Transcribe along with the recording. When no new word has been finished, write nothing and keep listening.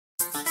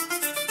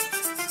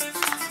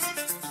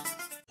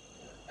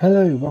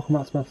Hello, welcome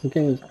back to Maths and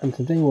Games, and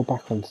today we're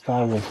back on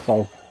Lego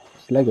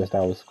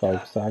Star Wars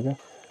Skywalker Saga,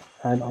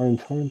 and I'm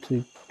trying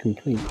to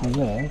complete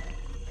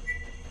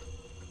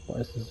what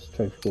is this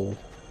trophy called?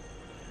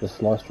 The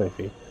Slice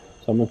Trophy.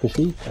 So I'm on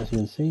Kashyyyk, as you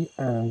can see,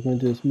 and I'm going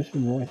to do this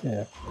mission right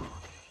here.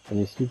 I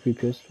need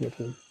C-3POs with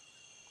them.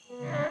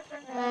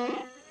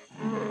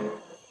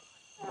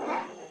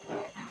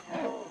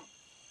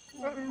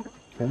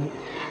 Okay.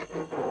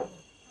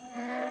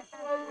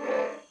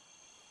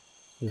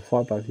 You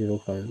fight back the evil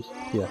clones.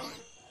 Yes.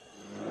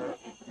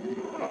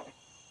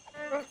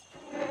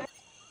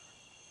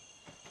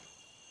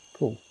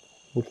 Cool.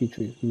 Wookie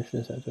Troop, mission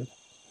accepted.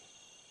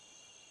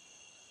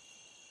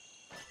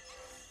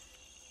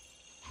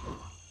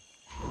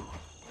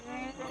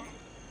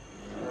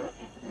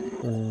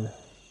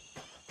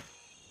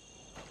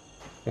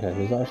 Okay,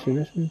 there's actually a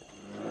mission.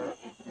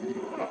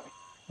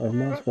 I've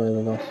marked one of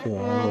the last two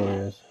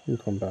warriors in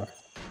combat.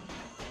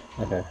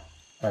 Okay,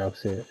 I'll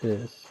see it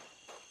is.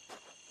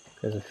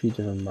 There's a few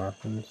different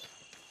markings.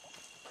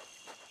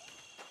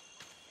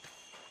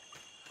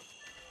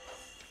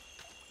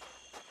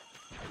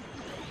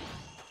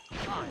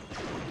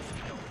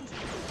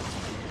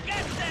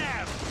 Get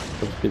them!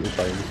 Let's beat the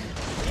flames.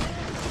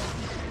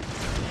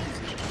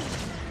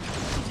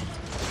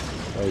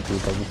 Oh, do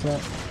double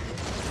tap.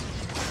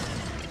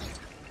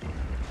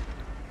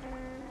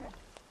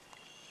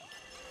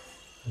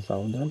 Is that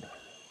one done?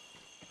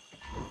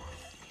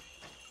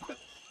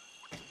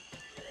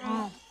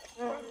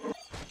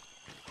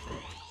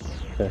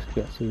 Let's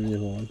get to the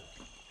other one.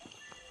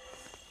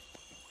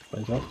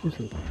 Where's that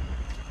usually?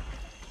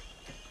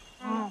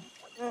 No,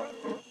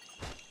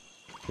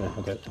 I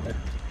don't know.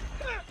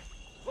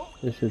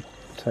 This should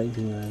take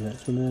me where the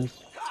next one is.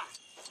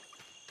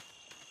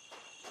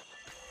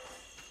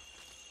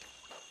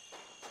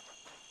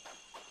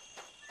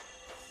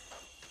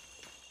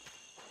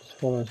 Just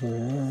follow us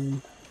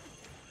around.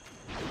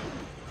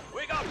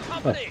 We got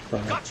company!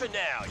 Oh, Gotcha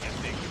now, you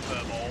big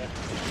furball!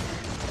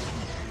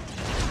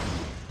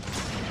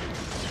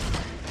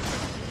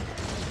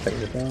 Take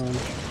it down.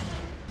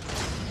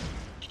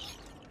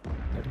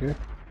 There we go.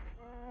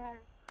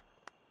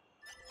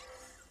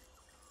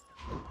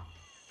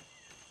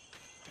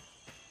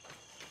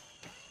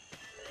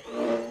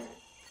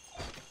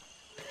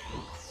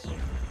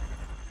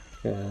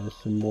 Yeah, there's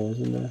some more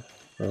in there.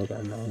 Oh,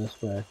 going down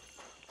this way.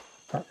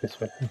 Back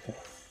this way, okay.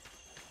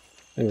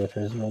 Maybe I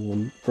chose the wrong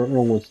one.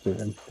 Wrong one to do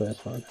it in, but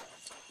it's fine.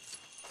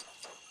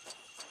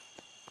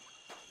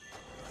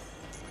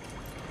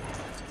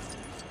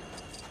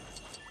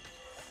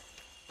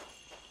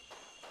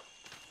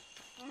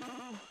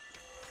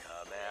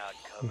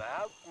 Come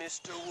out,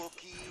 Mr.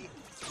 Wookie.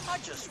 I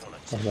just want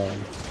to Hold take on.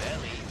 your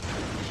belly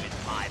with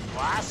my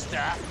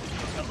blaster.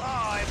 Look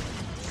alive!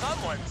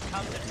 Someone's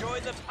come to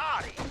join the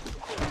party.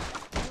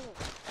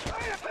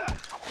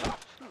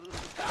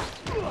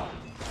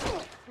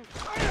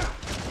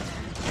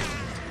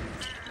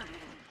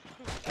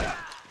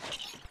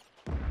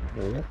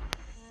 There we go.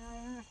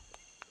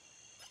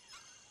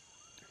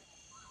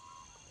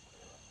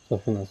 So I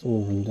think that's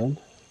all of them done.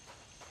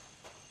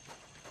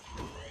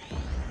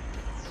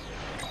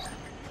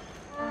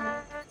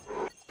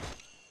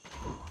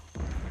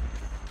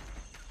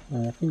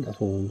 I think that's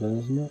all of them done,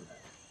 isn't it?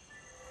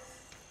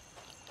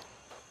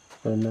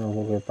 So now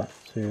we'll go back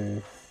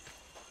to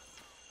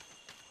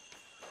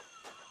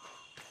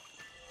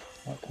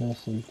that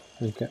person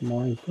and get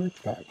my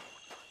bridge back.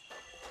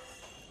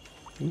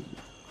 Ooh,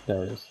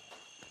 there it is.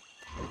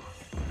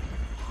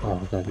 Oh,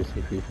 I'm going to be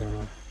so creepy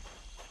now.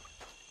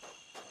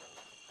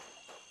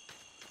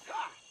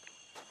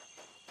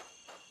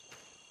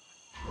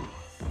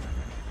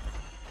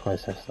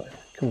 Christ, that's like,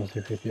 come on,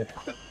 so creepy.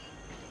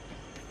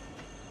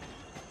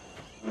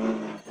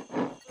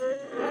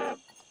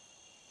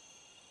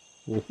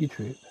 Wookie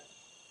Troop.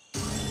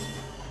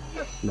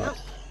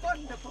 Nice.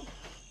 Wonderful.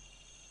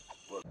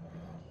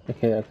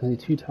 Okay, I can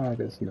see two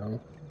targets now,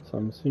 so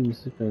I'm assuming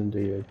this is going to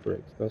do your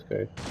bricks. Let's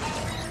go.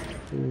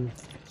 Two.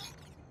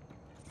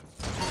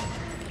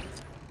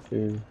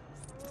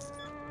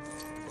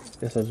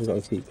 Guess I've just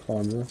got to keep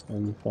Clamber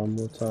and find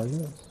more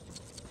targets.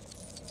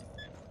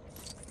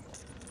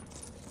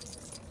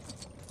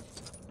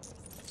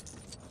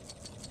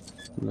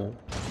 No.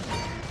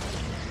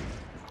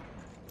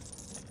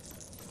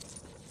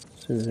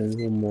 So there's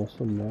one more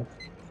somewhere.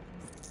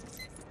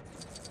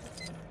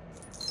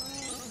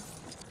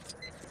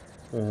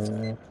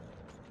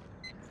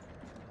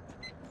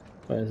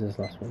 Where is this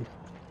last one?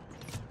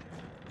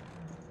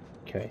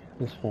 Okay,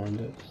 let's find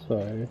it.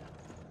 So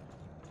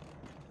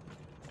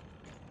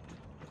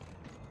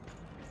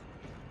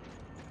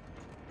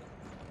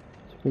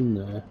it's one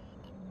there.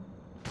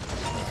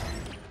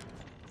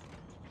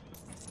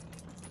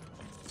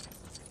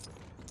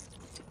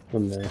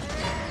 One there.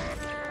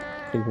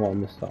 I think I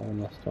missed that one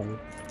last time.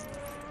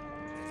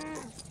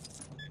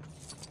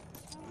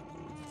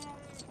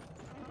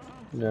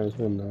 There's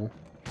one there.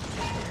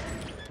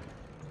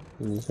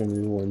 And there's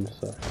only one,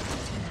 so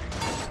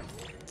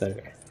there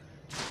we go.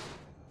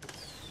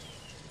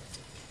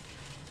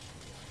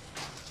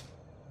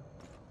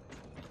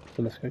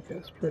 So let's go get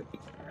this brick.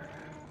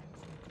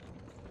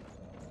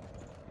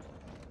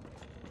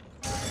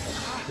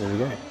 There we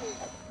go.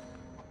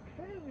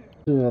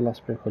 The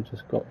last brick I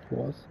just got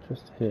was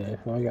just here.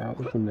 If I get out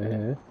the window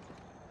here,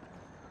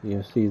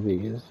 you'll see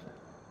these.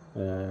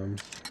 I'm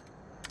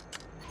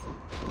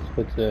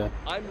Luke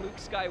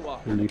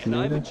Skywalker, and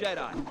I'm a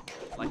Jedi.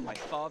 Like my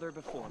father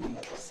before me,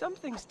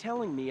 something's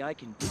telling me I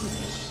can do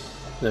this.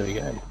 There we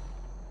go.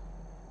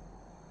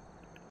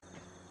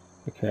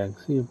 Okay, I can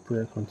see a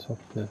brick on top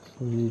of this.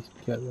 I need to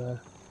get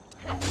there.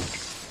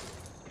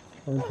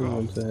 I'll do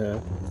one to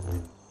here.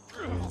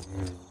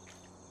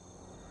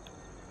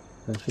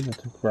 I should have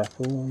to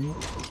grapple on it.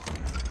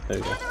 There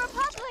we go. For the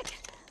Republic!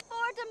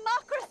 For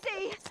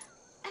democracy!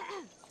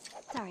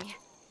 Sorry,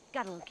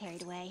 got a little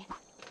carried away.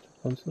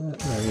 Onto that?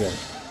 There we go.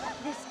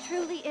 This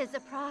truly is a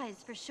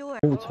prize for sure.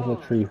 Over to the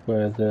tree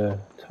where the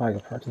tiger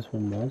practice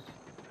one was.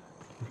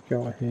 You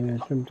go out here,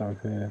 jump down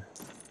here.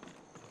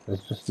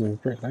 There's just no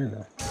brick laying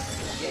there.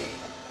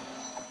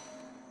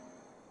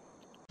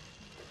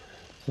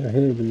 So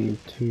here we need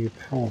 2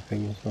 power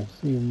things. I've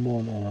seen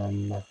one on our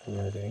map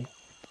already.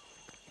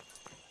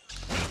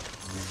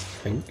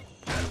 I think.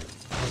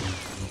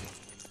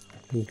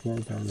 There's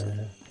one down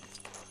there.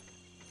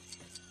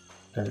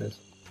 There it is.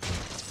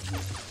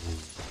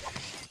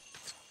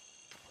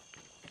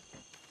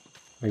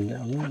 I can get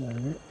on that there,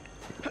 right?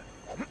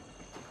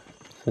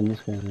 Send this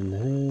guy in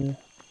here.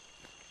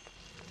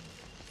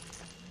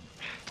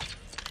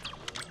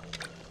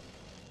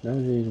 Now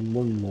we need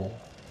one more.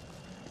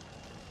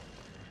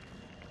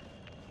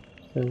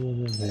 So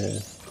one in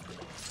here.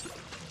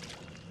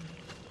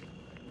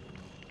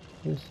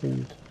 This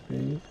seems to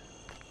be.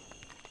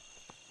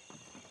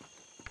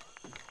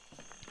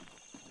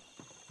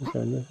 Is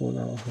there another one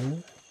out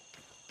here?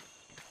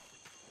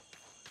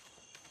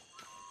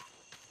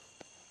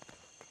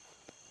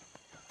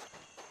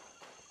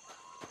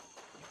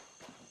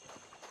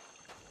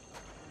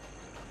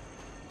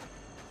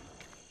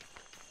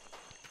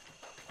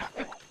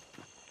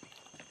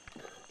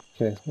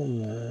 Okay, it's one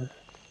there.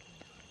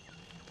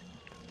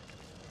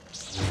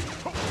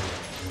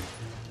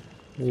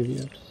 Maybe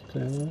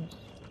upstairs.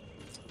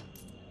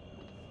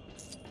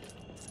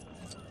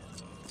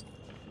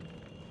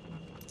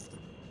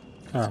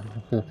 Ah,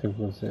 I think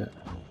was it.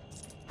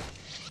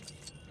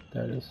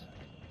 There it is.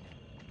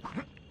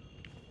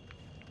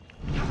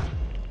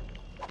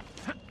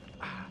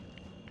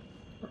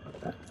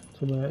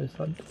 So where is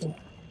that door?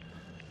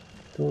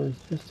 Door is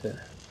just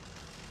here.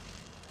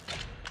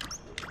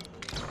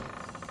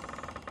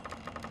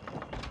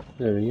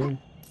 There we go.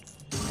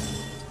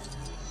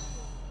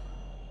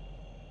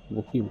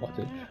 Wookie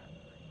Wattage.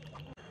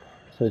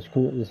 So to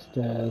come up the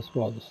stairs,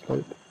 well, the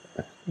slope,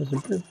 there's a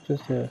bridge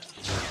just here.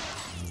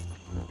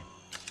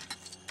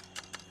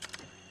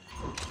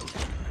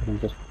 I can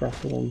just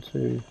grapple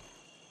onto,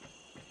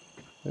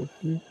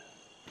 hopefully.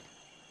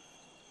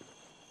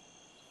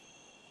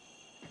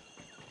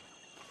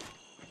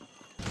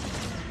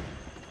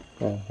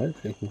 Well,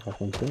 hopefully I can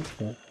grapple onto it,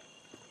 but...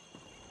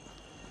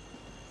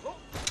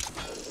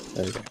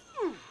 There we go.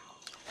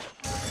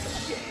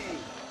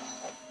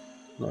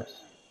 Nice.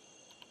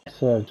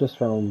 So I've just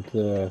found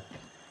the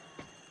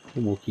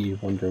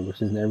Wookiee Wanderer,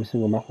 which is in every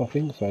single map I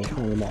think, so I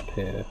found the map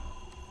here.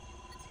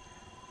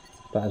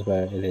 That is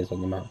where it is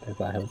on the map, if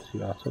that helps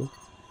you at all.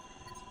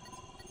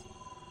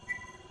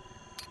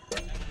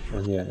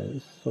 And yeah,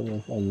 it's sort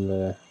of on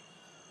the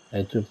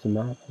edge of the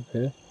map up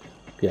here.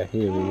 Yeah,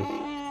 here is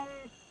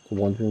the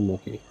Wandering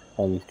Wookiee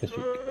on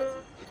Kashyyyk.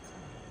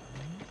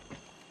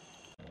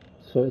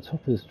 So at the top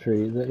of this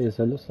tree, there is,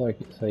 it looks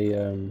like it's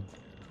a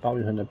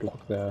bounty hunter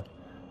block there.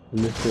 And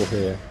this door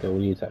here that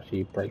we'll need to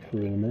actually break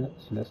through in a minute,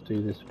 so let's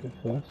do this bit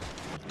first.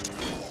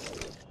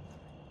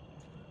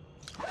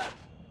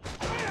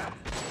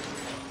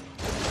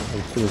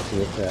 And as soon as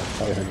it's there,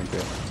 bounty hunter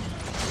bit.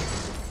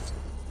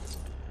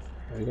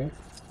 There we go.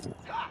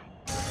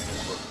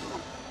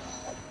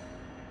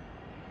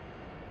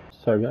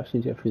 So we actually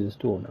need to get through this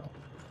door now.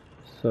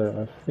 So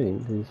I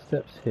think the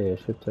steps here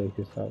should take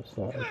us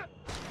outside.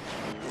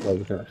 Well,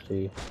 we can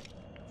actually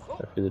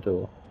go through the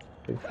door,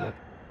 hopefully.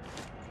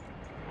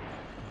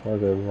 I'll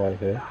go right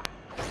here.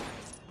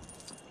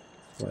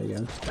 Right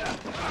again.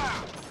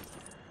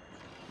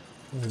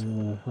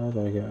 How do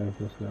I get over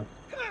this now?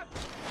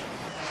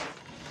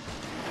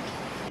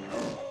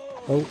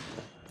 Oh!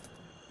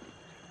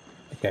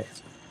 Okay.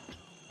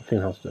 I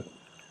think I'll do it.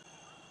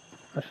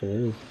 Actually,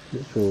 it is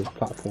literal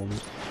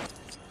platforms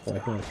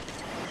right here.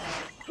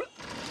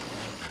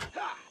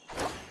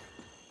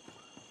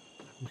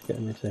 Just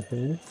getting into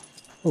here.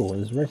 Oh,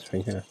 there's a race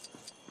thing here.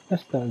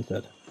 Let's do that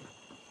instead.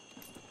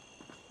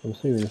 I'm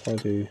assuming if I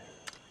do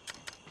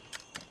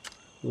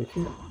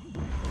Wookie.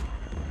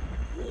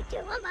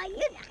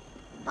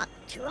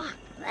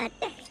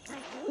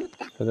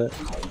 For that.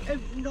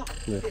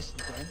 Yeah.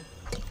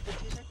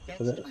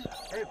 For that.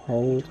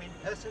 Hold.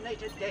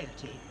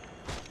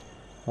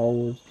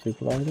 Hold the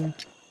glider.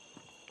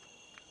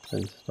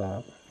 Then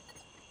start.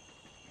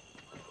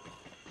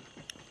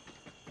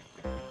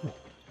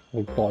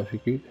 We'll apply a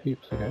few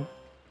hoops again.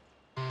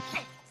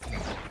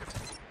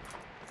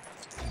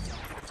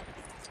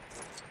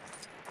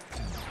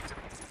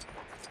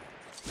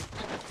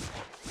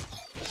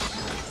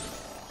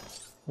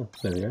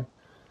 There we go.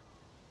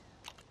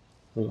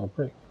 We got a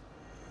brick.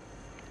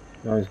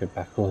 Now let's go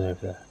back all the way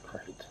over there.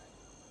 Great.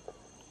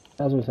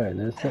 As I was saying,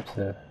 there's steps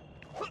there.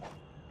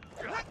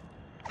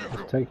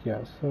 Let's take you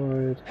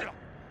outside.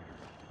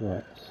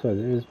 Right, so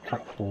there is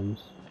platforms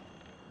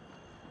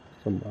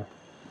somewhere.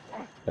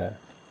 There.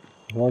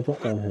 If I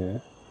drop down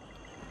here.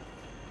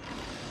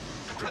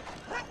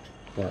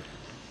 Right.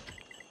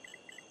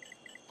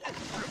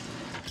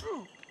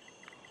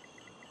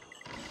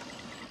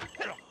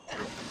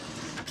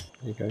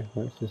 There you go,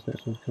 wait for this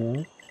next one to come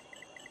out.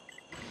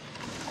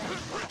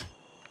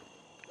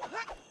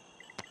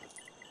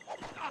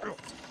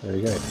 There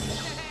we go.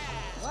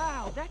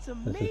 Wow, that's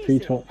amazing. There's a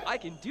treetop. I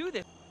can do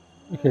this.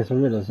 Okay, so I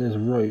realised there's a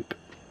rope.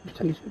 It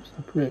takes you up to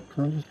the brick.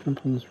 Can I just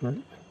jump on this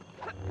rope?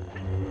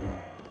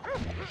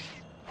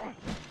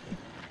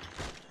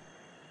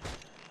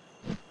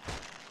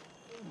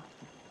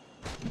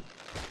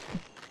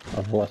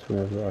 I've lost me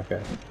over there. Okay.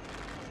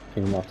 I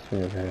think I lost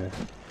me over here.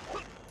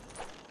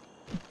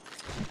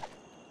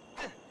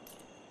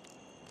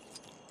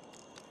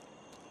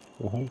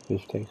 Well, hopefully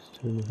this takes us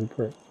to another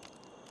brick.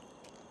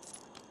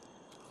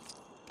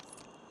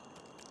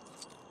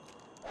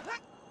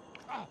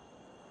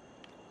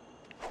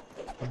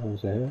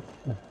 One's here.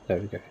 Oh, there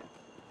we go.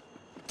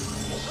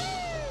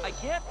 I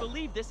can't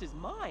believe this is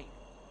mine.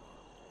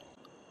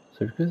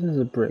 So because there's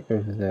a brick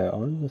over there,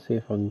 I'm going to see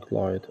if I can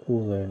glide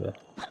all over.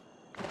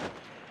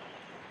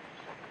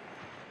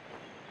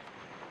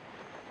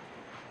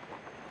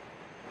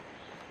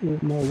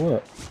 It might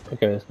work.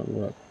 Okay, that's not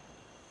work.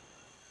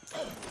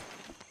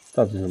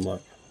 That doesn't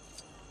work.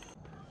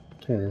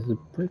 Okay, there's a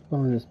brick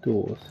behind this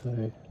door,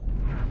 so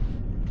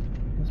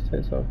let's take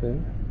this out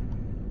here.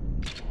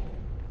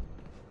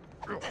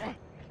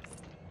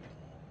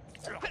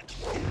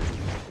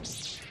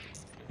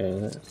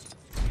 Okay,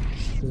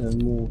 there's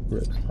more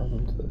bricks added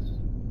onto this.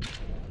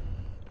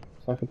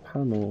 It's like a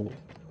panel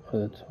at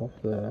the top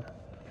there.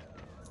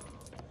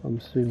 I'm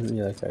assuming,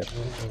 yeah, okay.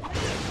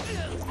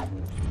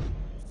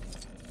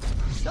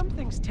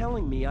 Something's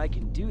telling me I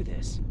can do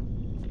this.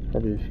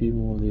 Probably a few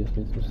more of these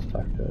need to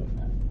stack up.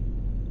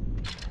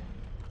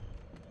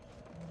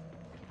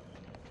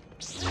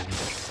 Is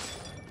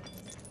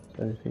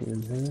there anything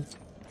in here?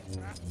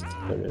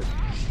 There is.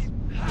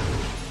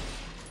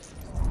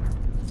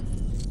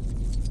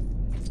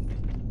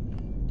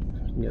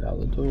 Get out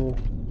the door.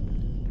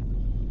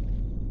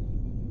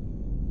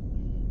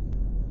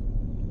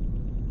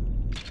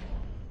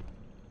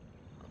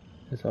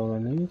 Is that all I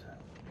need?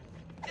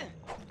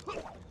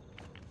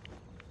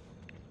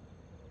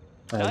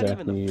 Not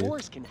even the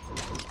Force can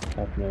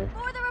help me.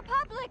 For the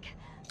Republic!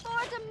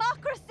 For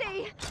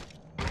democracy!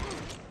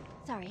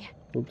 Sorry,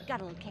 Oops.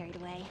 got a little carried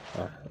away.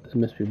 Ah, there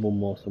must be one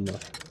more somewhere.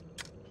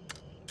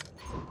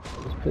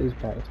 Let's put these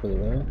back to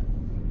there.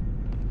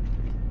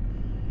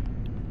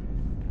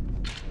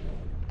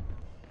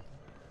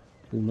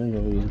 Maybe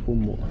I'll use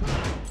one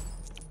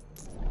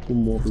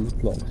more of these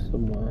blocks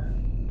somewhere.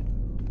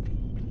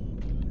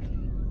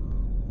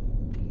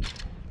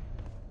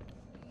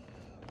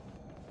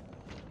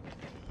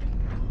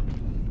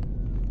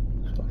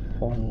 Just got to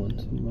find one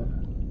somewhere.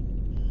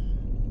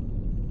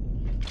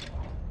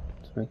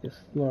 Let's make it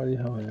slightly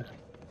higher.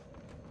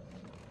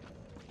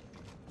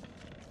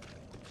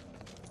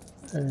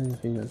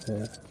 Anything up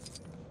there?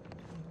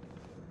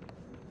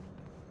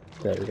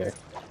 There we go.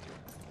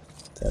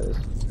 There it is.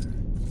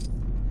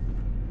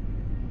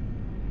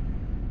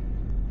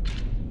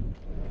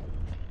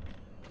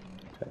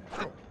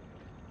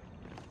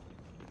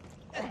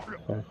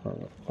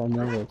 I'm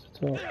now at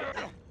the top.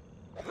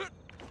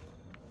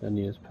 Then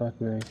use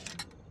Pac-Man.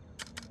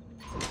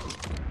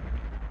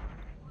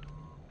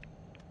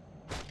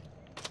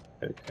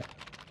 Okay.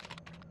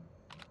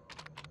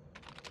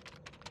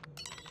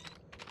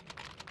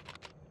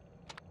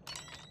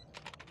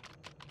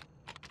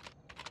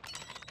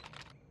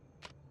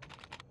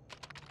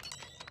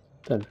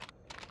 Done.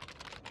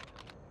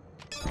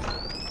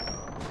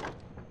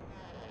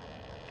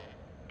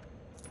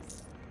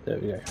 There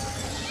we go.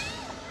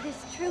 This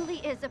truly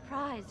is a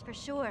prize for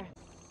sure.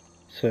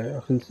 So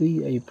I can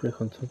see a brick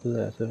on top of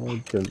there, so if I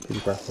jump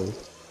and grapple,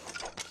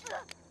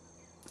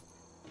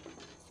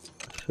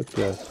 I should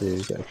be able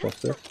to get across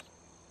this.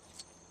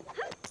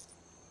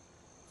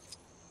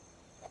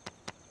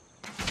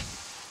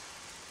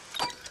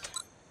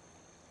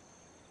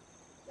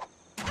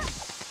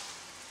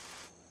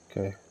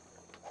 Okay.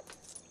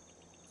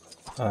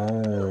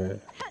 Oh.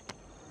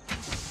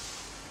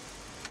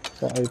 Does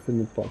that open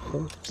the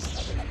bottom?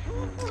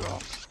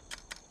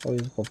 Oh,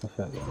 he's got the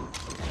Fett there.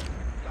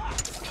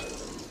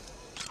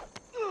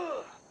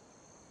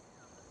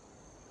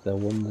 Is there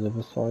one on the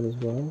other side as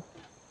well?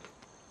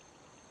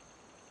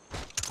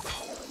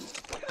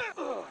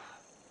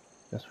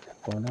 Guess we can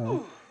find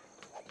out.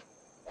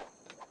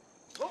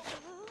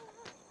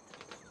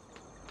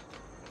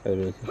 There it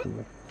is, isn't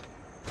there?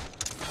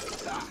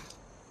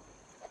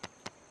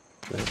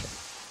 There we go.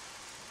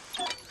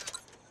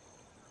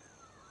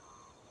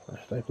 I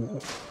should open it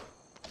up.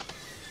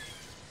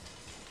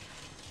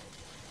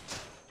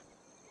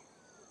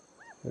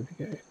 There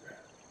we go.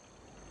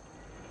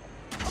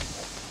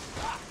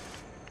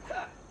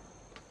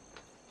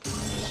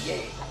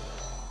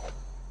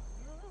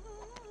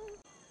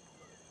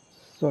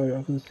 So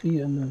I can see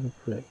another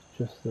brick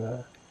just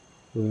there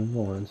with a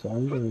line, so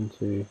I'm going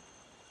to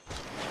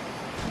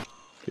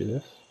do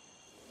this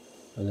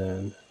and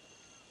then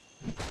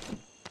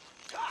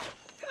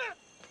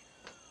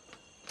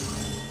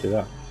do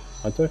that.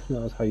 I don't think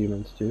that was how you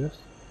meant to do this,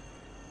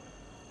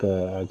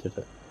 but I did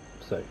it.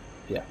 So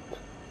yeah.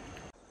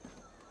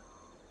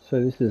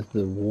 So this is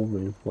the war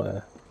room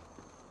where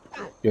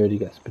Yodi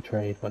gets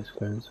betrayed by his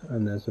clones,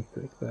 and there's a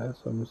brick there,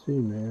 so I'm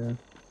assuming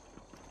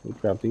we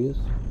grab these,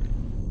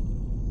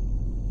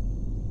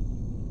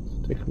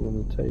 stick them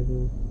on the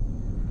table,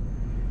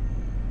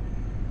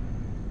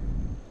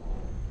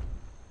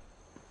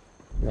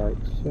 like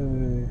so.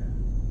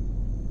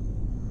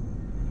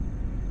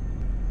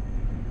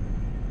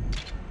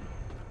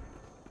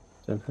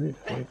 Then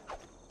hopefully,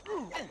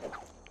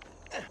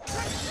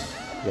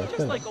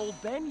 just like old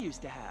Ben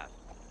used to have.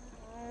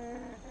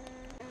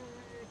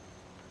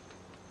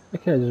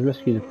 Okay, I just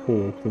rescued a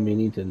Porge from being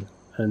eaten,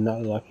 and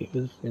that looked like it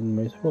was in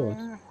most worlds.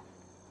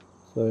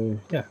 So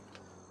yeah.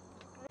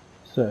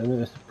 So I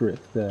noticed a brick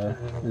there,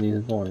 and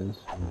these vines.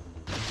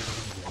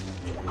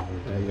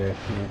 There you go.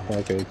 And if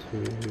I go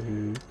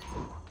to...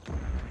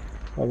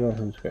 How about I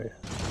just go?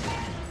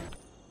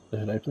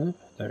 Does it open up?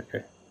 There we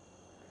go.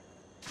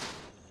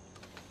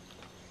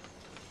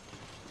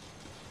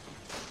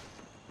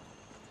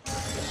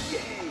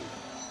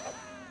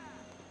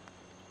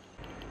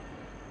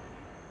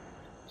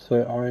 So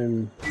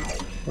I'm...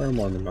 Where am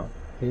I on the map?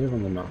 Here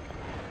on the map.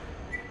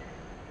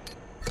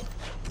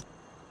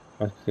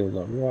 I can see it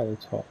like right at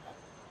the top.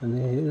 And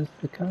here's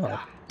the card.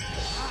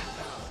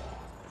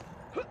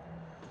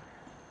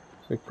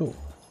 So cool.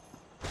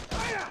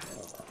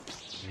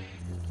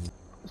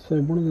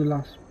 So one of the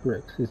last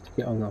bricks is to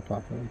get on that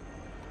platform.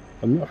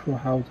 I'm not sure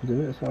how to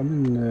do it, so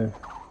I'm in the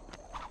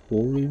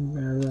ballroom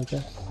area, I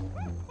guess.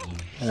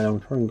 And I'm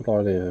trying to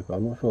glide over, but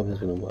I'm not sure if this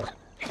is going to work.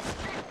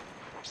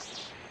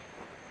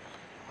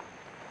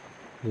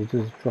 It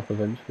does drop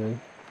eventually.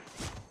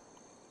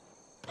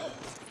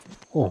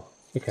 Oh,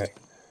 okay.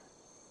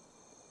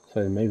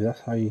 So maybe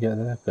that's how you get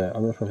there, but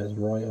I'm not sure if it's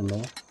right or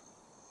not.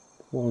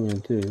 What I'm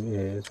going to do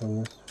is I'm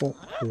going to swap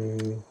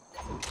to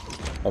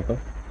Hopper.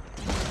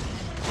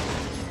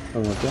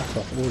 I'm going to blast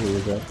off all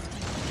these up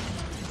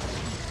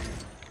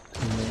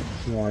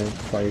to my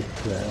place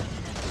there.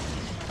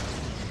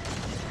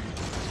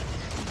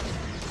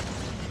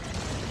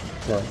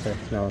 Right, okay,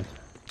 now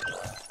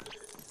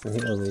I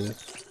hit all these.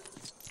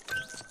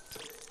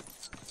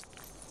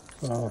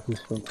 Oh, I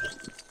missed one.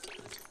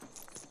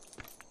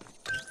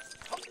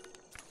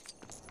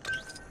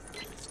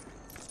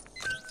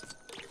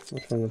 I'm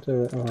trying to do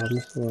it. Oh, I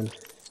missed one.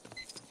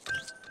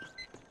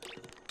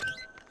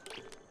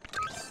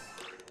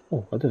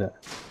 Oh, I did it.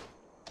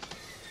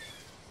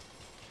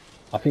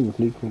 I think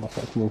Luke must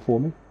have come for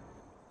me.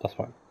 That's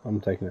fine. I'm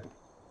taking it.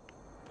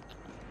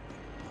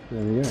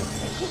 There we go.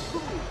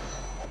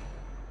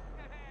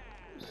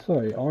 So,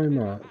 I'm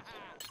at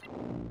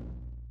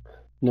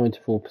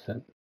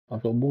 94%.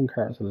 I've got one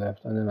character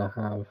left, and then I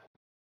have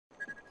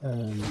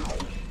a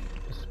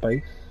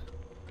space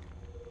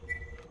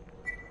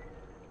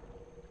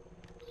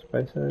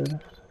area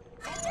left.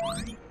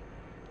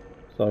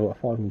 So I've got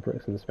 5 more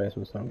bricks in the space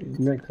one, so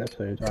next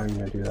episode I'm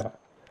going to do that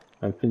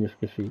and finish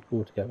Kashyyyk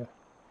altogether.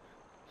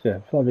 So yeah,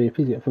 if that video,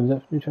 please hit a thumbs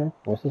up to the channel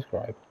or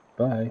subscribe.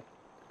 Bye.